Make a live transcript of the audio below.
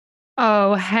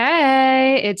Oh,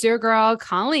 hey, it's your girl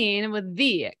Colleen with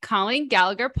the Colleen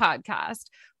Gallagher podcast.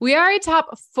 We are a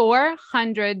top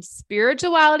 400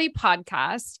 spirituality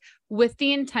podcast with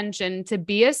the intention to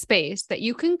be a space that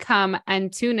you can come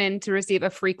and tune in to receive a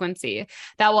frequency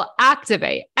that will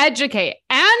activate, educate,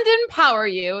 and empower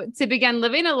you to begin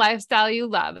living a lifestyle you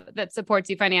love that supports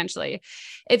you financially.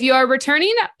 If you are a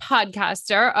returning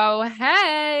podcaster, oh,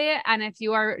 hey. And if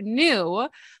you are new,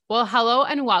 well, hello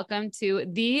and welcome to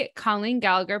the Colleen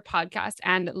Gallagher podcast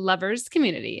and lovers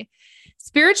community.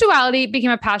 Spirituality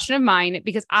became a passion of mine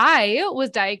because I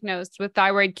was diagnosed with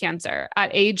thyroid cancer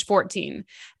at age 14.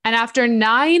 And after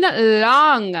 9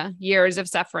 long years of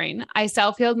suffering, I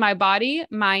self-healed my body,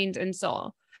 mind, and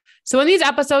soul. So in these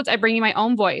episodes, I bring you my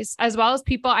own voice, as well as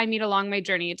people I meet along my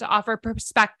journey to offer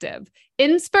perspective,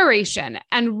 inspiration,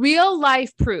 and real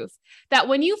life proof that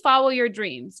when you follow your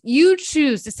dreams, you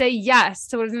choose to say yes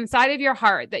to what is inside of your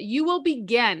heart, that you will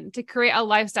begin to create a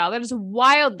lifestyle that is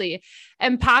wildly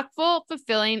impactful,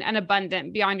 fulfilling, and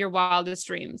abundant beyond your wildest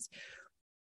dreams.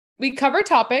 We cover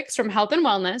topics from health and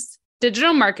wellness,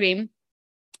 digital marketing,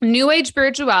 new age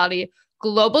spirituality,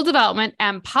 global development,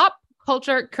 and pop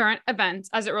culture current events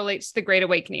as it relates to the Great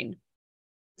Awakening.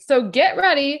 So get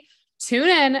ready, tune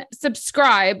in,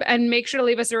 subscribe, and make sure to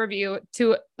leave us a review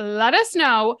to let us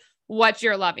know what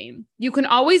you're loving. You can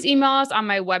always email us on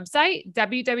my website,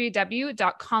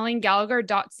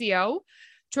 www.colleengallagher.co,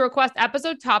 to request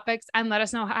episode topics and let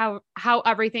us know how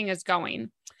everything is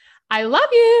going. I love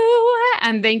you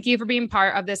and thank you for being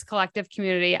part of this collective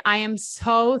community. I am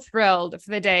so thrilled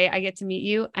for the day I get to meet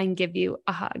you and give you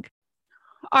a hug.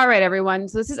 All right, everyone.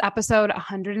 So this is episode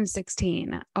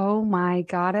 116. Oh my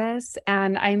goddess.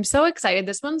 And I'm so excited.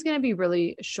 This one's going to be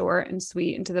really short and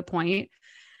sweet and to the point.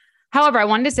 However, I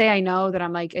wanted to say, I know that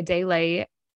I'm like a day late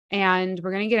and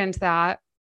we're going to get into that.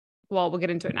 Well, we'll get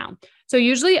into it now. So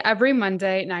usually every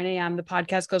Monday, 9 a.m., the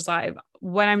podcast goes live.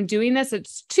 When I'm doing this,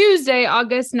 it's Tuesday,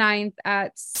 August 9th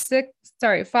at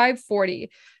 5:40.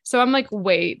 So I'm like,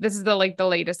 wait, this is the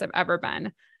latest I've ever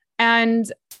been. And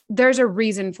there's a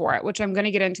reason for it, which I'm going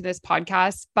to get into this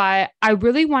podcast, but I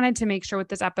really wanted to make sure with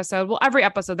this episode, well, every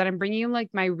episode that I'm bringing you like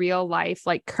my real life,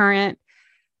 like current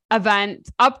event,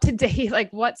 up to date,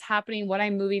 like what's happening, what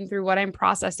I'm moving through, what I'm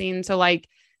processing. So like,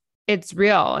 it's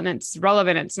real and it's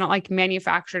relevant. It's not like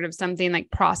manufactured of something like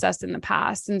processed in the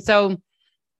past. And so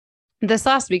this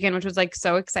last weekend, which was like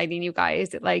so exciting, you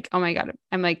guys, like, oh my God,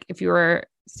 I'm like, if you were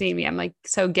seeing me, I'm like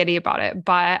so giddy about it,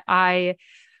 but I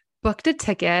booked a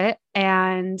ticket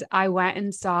and I went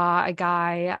and saw a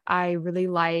guy I really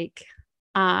like,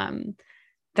 that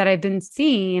I've been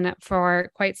seeing for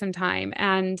quite some time.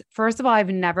 And first of all, I've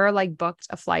never like booked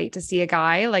a flight to see a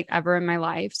guy like ever in my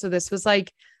life. So this was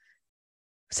like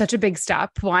such a big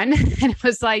step one. And it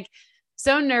was like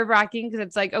so nerve-wracking because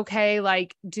it's like, okay,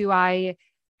 like, do I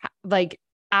like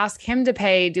ask him to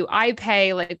pay? Do I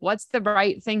pay? Like, what's the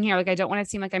right thing here? Like, I don't want to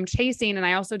seem like I'm chasing and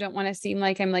I also don't want to seem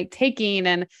like I'm like taking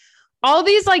and all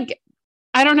these, like,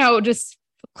 I don't know, just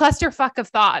clusterfuck of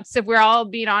thoughts, if we're all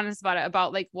being honest about it,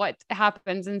 about like what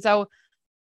happens. And so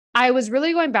I was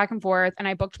really going back and forth and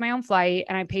I booked my own flight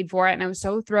and I paid for it and I was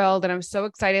so thrilled and I was so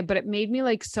excited, but it made me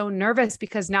like so nervous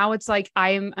because now it's like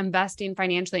I am investing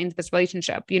financially into this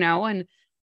relationship, and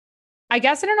I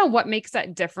guess I don't know what makes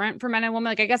that different for men and women.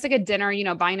 Like, I guess like a dinner,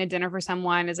 buying a dinner for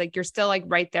someone is like, you're still like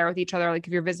right there with each other. Like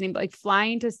if you're visiting, but like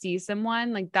flying to see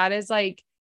someone, like that is like,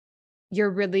 you're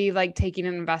really like taking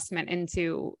an investment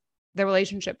into the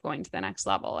relationship going to the next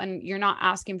level. And you're not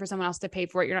asking for someone else to pay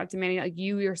for it. You're not demanding, like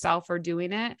you yourself are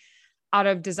doing it out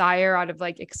of desire, out of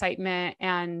like excitement.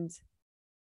 And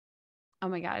oh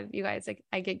my God, you guys, like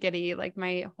I get giddy, like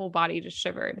my whole body just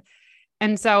shivered.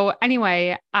 And so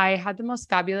anyway, I had the most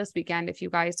fabulous weekend. If you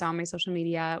guys saw my social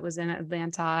media, it was in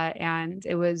Atlanta and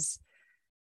it was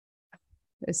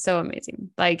so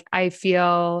amazing. Like I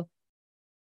feel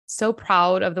so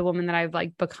proud of the woman that I've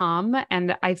like become.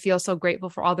 And I feel so grateful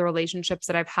for all the relationships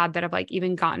that I've had that have like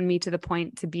even gotten me to the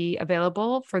point to be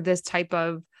available for this type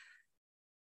of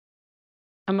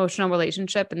emotional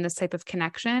relationship and this type of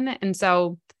connection. And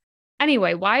so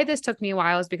anyway, why this took me a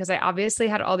while is because I obviously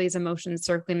had all these emotions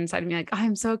circling inside of me. Like, oh,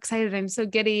 I'm so excited. I'm so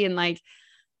giddy. And like,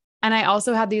 and I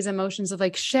also had these emotions of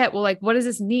like, shit, well, like, what does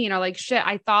this mean? Or like, shit,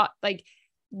 I thought like,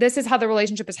 this is how the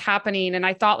relationship is happening. And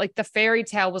I thought like the fairy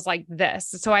tale was like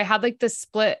this. So I had like this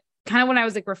split kind of when I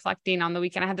was like reflecting on the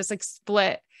weekend, I had this like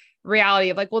split reality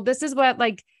of like, well, this is what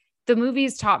like the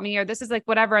movies taught me, or this is like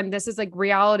whatever. And this is like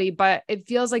reality, but it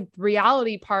feels like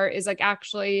reality part is like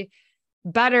actually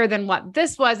better than what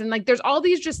this was. And like, there's all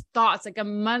these just thoughts, like a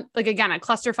month, like again, a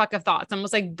clusterfuck of thoughts,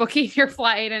 almost like booking your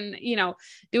flight and,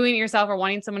 doing it yourself or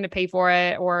wanting someone to pay for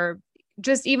it or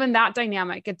just even that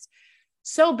dynamic, it's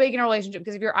so big in a relationship,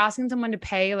 because if you're asking someone to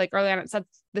pay, like early on, it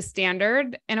sets the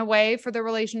standard in a way for the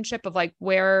relationship of like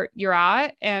where you're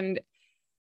at, and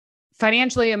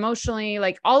financially, emotionally,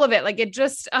 like all of it, like it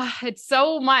just, it's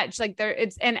so much like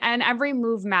and every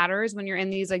move matters when you're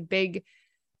in these like big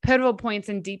pivotal points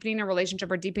in deepening a relationship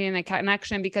or deepening a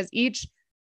connection, because each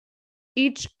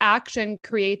action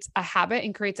creates a habit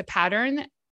and creates a pattern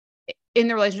in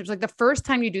the relationships. Like the first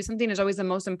time you do something is always the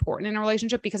most important in a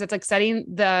relationship, because it's like setting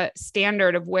the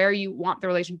standard of where you want the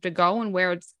relationship to go and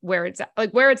where it's at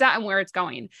and where it's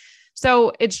going.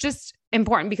 So it's just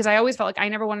important, because I always felt like I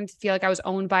never wanted to feel like I was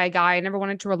owned by a guy. I never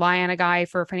wanted to rely on a guy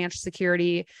for financial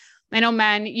security. I know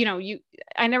men,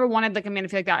 I never wanted like a man to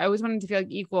feel like that. I always wanted to feel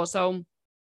like equal. So,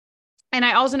 and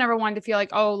I also never wanted to feel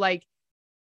like, oh, like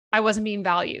I wasn't being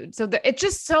valued. So it's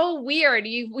just so weird.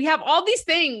 We have all these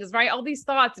things, right? All these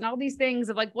thoughts and all these things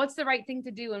of like, what's the right thing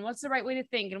to do? And what's the right way to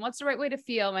think? And what's the right way to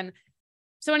feel? And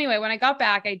so anyway, when I got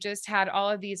back, I just had all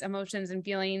of these emotions and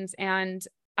feelings. And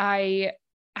I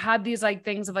had these like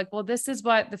things of like, well, this is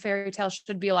what the fairy tale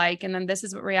should be like. And then this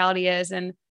is what reality is.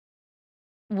 And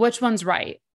which one's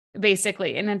right,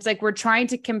 basically. And it's like, we're trying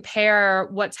to compare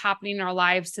what's happening in our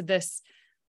lives to this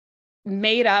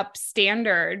made up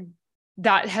standard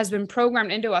that has been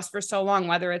programmed into us for so long,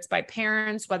 whether it's by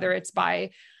parents, whether it's by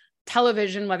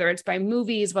television, whether it's by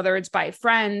movies, whether it's by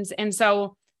friends. And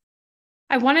so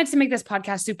I wanted to make this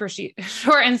podcast super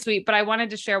short and sweet, but I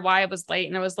wanted to share why I was late.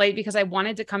 And I was late because I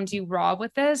wanted to come to you raw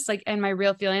with this, like, and my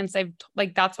real feelings.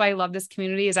 That's why I love this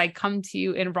community, is I come to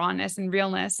you in rawness and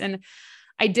realness. And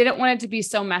I didn't want it to be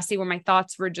so messy where my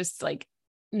thoughts were just like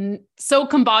so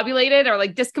combobulated or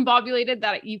like discombobulated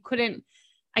that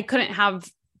I couldn't have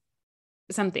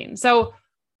something. So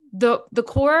the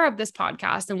core of this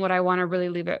podcast and what I want to really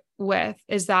leave it with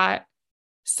is that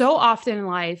so often in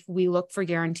life, we look for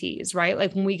guarantees, right?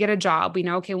 Like when we get a job, we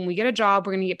know, okay, when we get a job,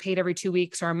 we're going to get paid every 2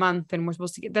 weeks or a month, and we're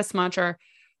supposed to get this much. Or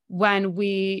when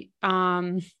we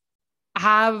when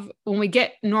we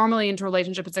get normally into a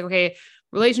relationship, it's like, okay,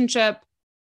 relationship,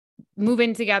 move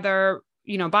in together,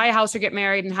 buy a house or get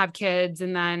married and have kids,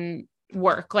 and then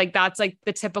work. Like that's like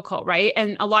the typical, right?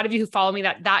 And a lot of you who follow me,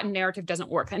 that narrative doesn't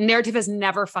work. And narrative has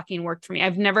never fucking worked for me.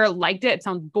 I've never liked it. It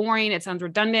sounds boring. It sounds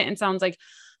redundant. It sounds like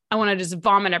I want to just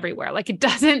vomit everywhere. Like it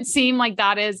doesn't seem like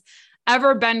that is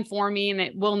ever been for me, and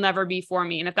it will never be for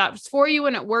me. And if that's for you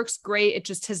and it works, great. It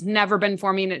just has never been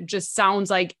for me. And it just sounds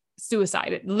like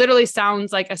suicide. It literally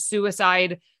sounds like a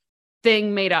suicide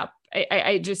thing made up.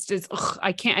 I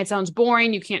can't, it sounds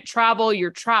boring. You can't travel. You're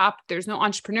trapped. There's no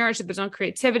entrepreneurship. There's no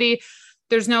creativity.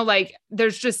 There's no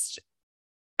there's just,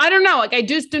 I don't know. Like I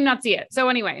just do not see it. So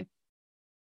anyway,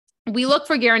 we look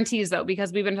for guarantees though,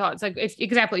 because we've been taught, it's like, if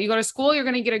example, you go to school, you're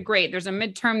going to get a grade. There's a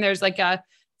midterm, there's like a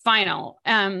final.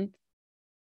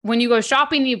 When you go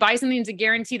shopping, you buy something, it's a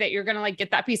guarantee that you're going to like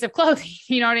get that piece of clothing.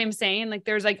 You know what I'm saying? Like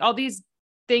there's like all these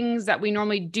things that we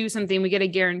normally do something, we get a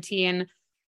guarantee. And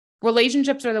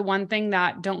relationships are the one thing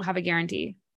that don't have a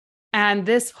guarantee. And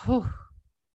let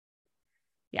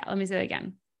me say that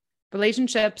again.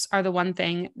 Relationships are the one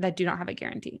thing that do not have a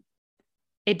guarantee.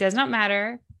 It does not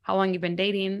matter how long you've been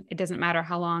dating. It doesn't matter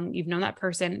how long you've known that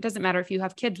person. It doesn't matter if you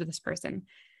have kids with this person.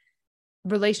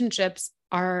 Relationships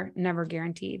are never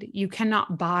guaranteed. You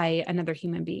cannot buy another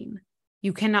human being.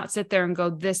 You cannot sit there and go,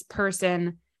 this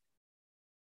person,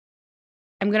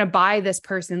 I'm going to buy this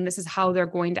person. This is how they're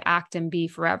going to act and be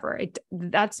forever.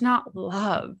 That's not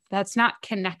love. That's not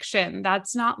connection.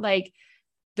 That's not like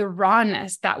the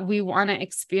rawness that we want to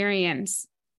experience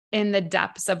in the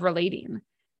depths of relating.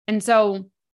 And so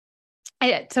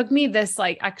it took me this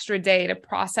like extra day to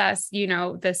process,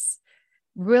 this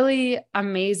really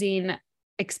amazing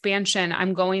expansion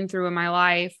I'm going through in my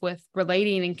life with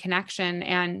relating and connection,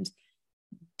 and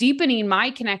deepening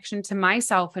my connection to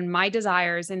myself and my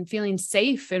desires, and feeling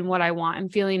safe in what I want,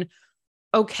 and feeling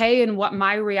okay in what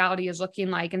my reality is looking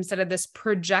like, instead of this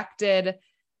projected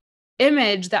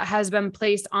image that has been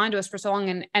placed onto us for so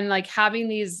long, and like having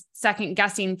these second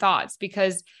guessing thoughts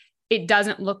because it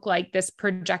doesn't look like this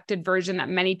projected version that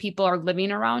many people are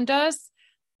living around us,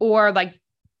 or like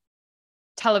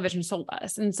television sold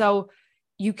us. And so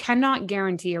you cannot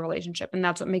guarantee a relationship. And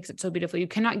that's what makes it so beautiful. You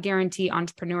cannot guarantee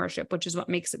entrepreneurship, which is what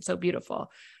makes it so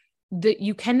beautiful.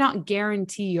 You cannot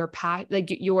guarantee your path, like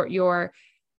your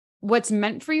what's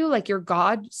meant for you, like your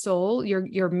God soul,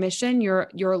 your mission,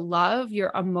 your love,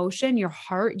 your emotion, your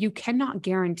heart. You cannot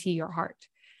guarantee your heart.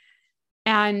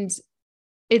 And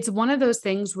it's one of those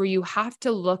things where you have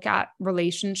to look at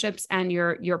relationships and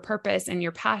your purpose and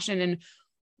your passion and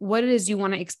what it is you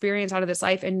want to experience out of this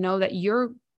life, and know that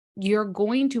you're you're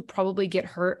going to probably get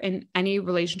hurt in any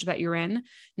relationship that you're in.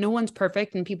 No one's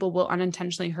perfect, and people will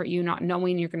unintentionally hurt you, not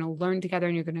knowing. You're going to learn together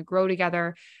and you're going to grow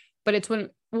together. But it's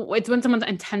when someone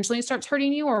intentionally starts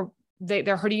hurting you, or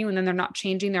they're hurting you and then they're not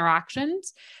changing their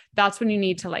actions. That's when you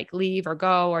need to like leave or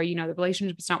go, or, the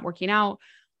relationship is not working out.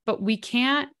 But we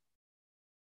can't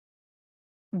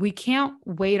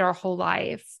wait our whole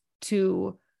life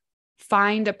to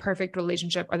find a perfect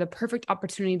relationship or the perfect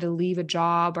opportunity to leave a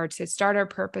job or to start our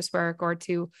purpose work or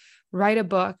to write a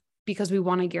book because we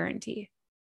want a guarantee.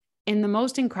 In the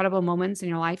most incredible moments in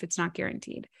your life, it's not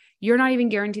guaranteed. You're not even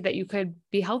guaranteed that you could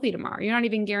be healthy tomorrow. You're not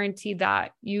even guaranteed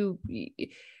that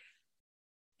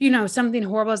something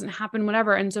horrible doesn't happen,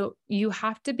 whatever. And so you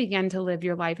have to begin to live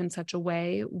your life in such a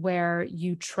way where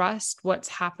you trust what's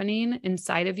happening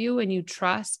inside of you and you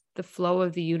trust the flow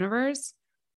of the universe,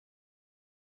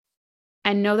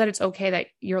 and know that it's okay that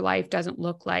your life doesn't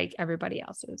look like everybody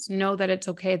else's. Know that it's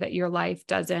okay that your life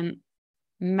doesn't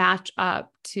match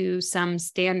up to some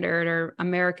standard or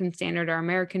American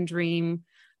dream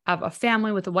of a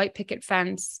family with a white picket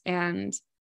fence and,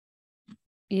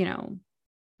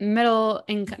 middle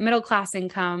class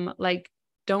income. Like,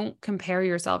 don't compare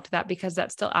yourself to that, because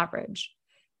that's still average.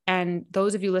 And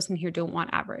those of you listening here don't want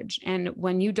average. And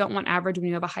when you don't want average, when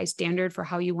you have a high standard for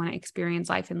how you want to experience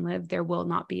life and live, there will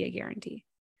not be a guarantee.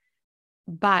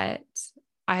 But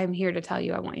I'm here to tell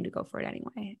you, I want you to go for it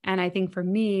anyway. And I think for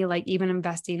me, like even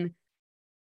investing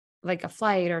like a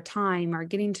flight or time or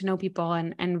getting to know people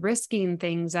and risking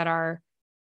things that are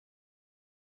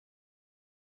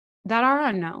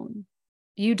unknown.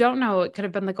 You don't know. It could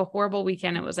have been like a horrible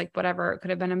weekend. It was like, whatever. It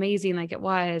could have been amazing. Like it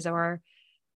was, or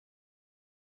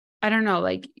I don't know.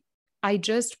 Like, I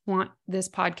just want this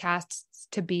podcast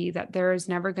to be that there is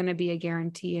never going to be a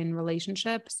guarantee in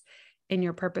relationships, in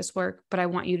your purpose work, but I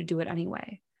want you to do it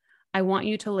anyway. I want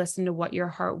you to listen to what your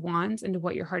heart wants and to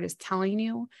what your heart is telling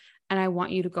you. And I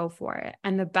want you to go for it.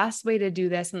 And the best way to do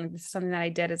this, and this is something that I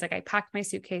did, is like, I packed my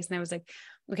suitcase and I was like,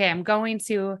 okay, I'm going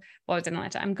to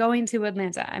Atlanta. I'm going to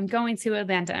Atlanta.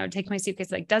 And I would take my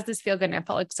suitcase, like, does this feel good? And I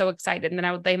felt like so excited. And then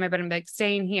I would lay in my bed and be like,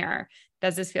 staying here.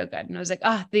 Does this feel good? And I was like,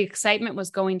 the excitement was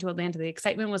going to Atlanta. The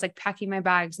excitement was like packing my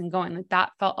bags and going. Like,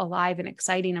 that felt alive and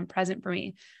exciting and present for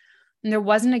me. And there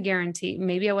wasn't a guarantee.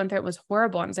 Maybe I went there, it was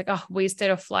horrible. And it's like,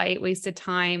 wasted a flight, wasted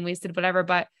time, wasted whatever.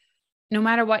 But no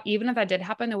matter what, even if that did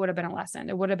happen, it would have been a lesson.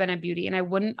 It would have been a beauty. And I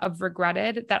wouldn't have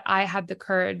regretted that I had the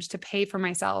courage to pay for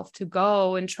myself to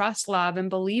go and trust love and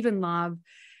believe in love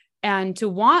and to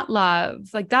want love.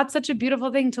 Like, that's such a beautiful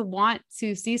thing, to want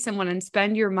to see someone and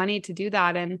spend your money to do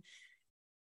that. And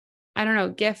I don't know,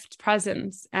 gift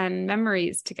presents and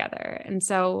memories together. And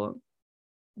so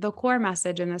the core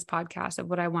message in this podcast of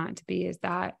what I want it to be is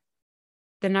that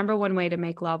the number one way to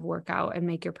make love work out and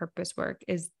make your purpose work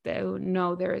is to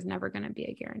know there is never going to be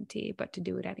a guarantee, but to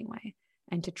do it anyway,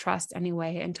 and to trust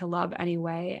anyway, and to love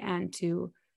anyway, and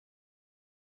to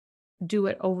do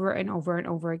it over and over and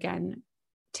over again.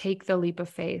 Take the leap of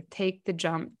faith, take the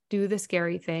jump, do the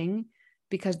scary thing,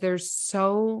 because there's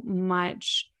so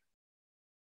much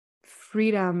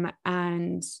freedom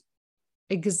and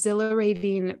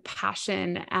exhilarating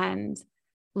passion and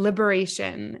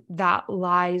liberation that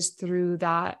lies through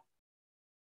that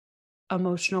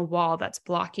emotional wall that's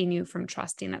blocking you from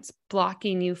trusting, that's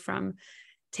blocking you from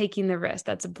taking the risk,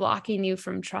 that's blocking you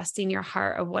from trusting your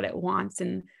heart of what it wants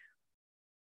and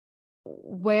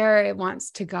where it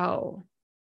wants to go.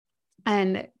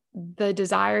 And the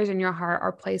desires in your heart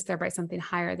are placed there by something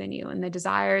higher than you. And the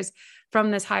desires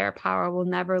from this higher power will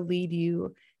never lead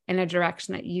you in a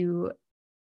direction that you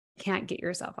can't get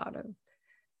yourself out of.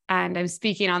 And I'm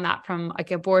speaking on that from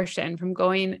like abortion, from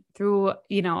going through,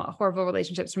 horrible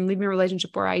relationships, from leaving a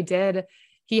relationship where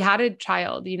he had a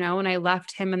child, and I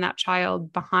left him and that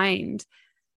child behind.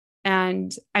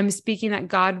 And I'm speaking that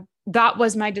God, that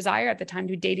was my desire at the time,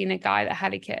 to be dating a guy that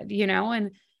had a kid,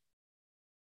 and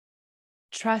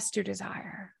trust your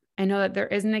desire. I know that there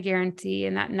isn't a guarantee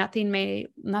and that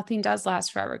nothing does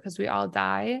last forever, because we all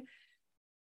die.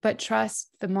 But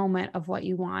trust the moment of what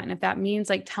you want. And if that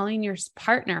means like telling your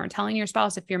partner or telling your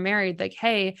spouse, if you're married, like,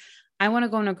 hey, I want to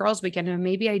go on a girls' weekend and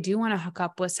maybe I do want to hook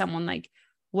up with someone. Like,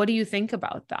 what do you think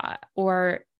about that?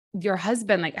 Or your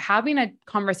husband, like having a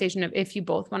conversation of, if you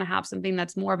both want to have something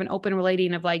that's more of an open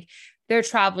relating of like, they're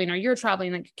traveling or you're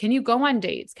traveling, like, can you go on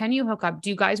dates? Can you hook up?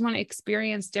 Do you guys want to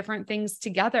experience different things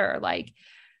together? Like,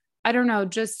 I don't know,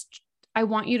 I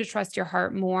want you to trust your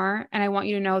heart more. And I want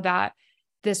you to know that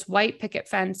this white picket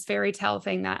fence fairy tale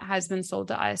thing that has been sold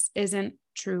to us isn't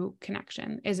true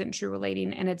connection, isn't true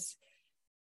relating. And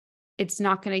it's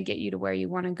not going to get you to where you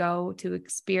want to go to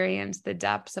experience the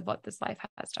depths of what this life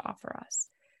has to offer us.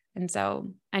 And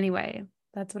so anyway,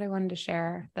 that's what I wanted to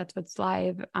share. That's what's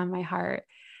live on my heart.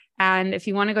 And if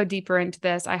you want to go deeper into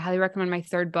this, I highly recommend my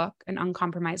third book, An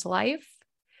Uncompromised Life.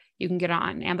 You can get it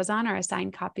on Amazon or a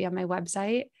signed copy on my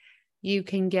website. You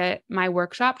can get my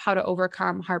workshop, How to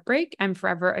Overcome Heartbreak and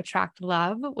Forever Attract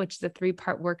Love, which is a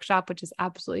 3-part workshop, which is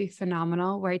absolutely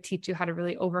phenomenal, where I teach you how to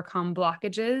really overcome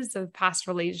blockages of past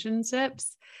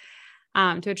relationships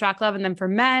to attract love. And then for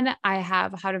men, I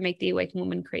have How to Make the Awakened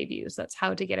Woman Crave You. So that's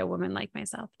how to get a woman like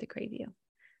myself to crave you.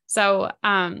 So,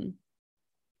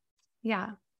 yeah,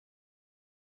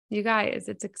 you guys,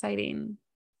 it's exciting.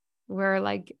 We're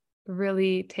like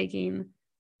really taking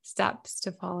steps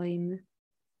to falling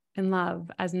in love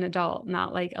as an adult,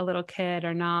 not like a little kid,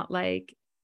 or not like,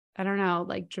 I don't know,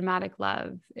 like dramatic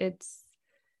love. It's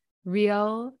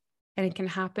real and it can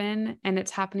happen, and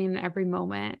it's happening in every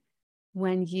moment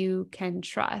when you can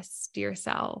trust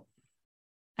yourself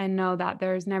and know that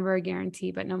there's never a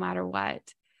guarantee, but no matter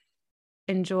what,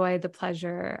 enjoy the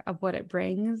pleasure of what it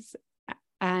brings.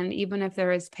 And even if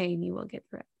there is pain, you will get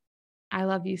through it. I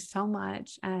love you so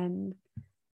much. And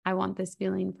I want this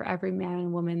feeling for every man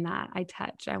and woman that I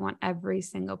touch. I want every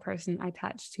single person I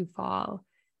touch to fall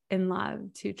in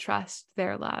love, to trust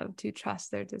their love, to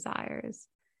trust their desires,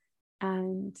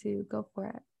 and to go for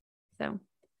it. So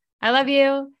I love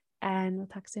you, and we'll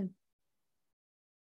talk soon.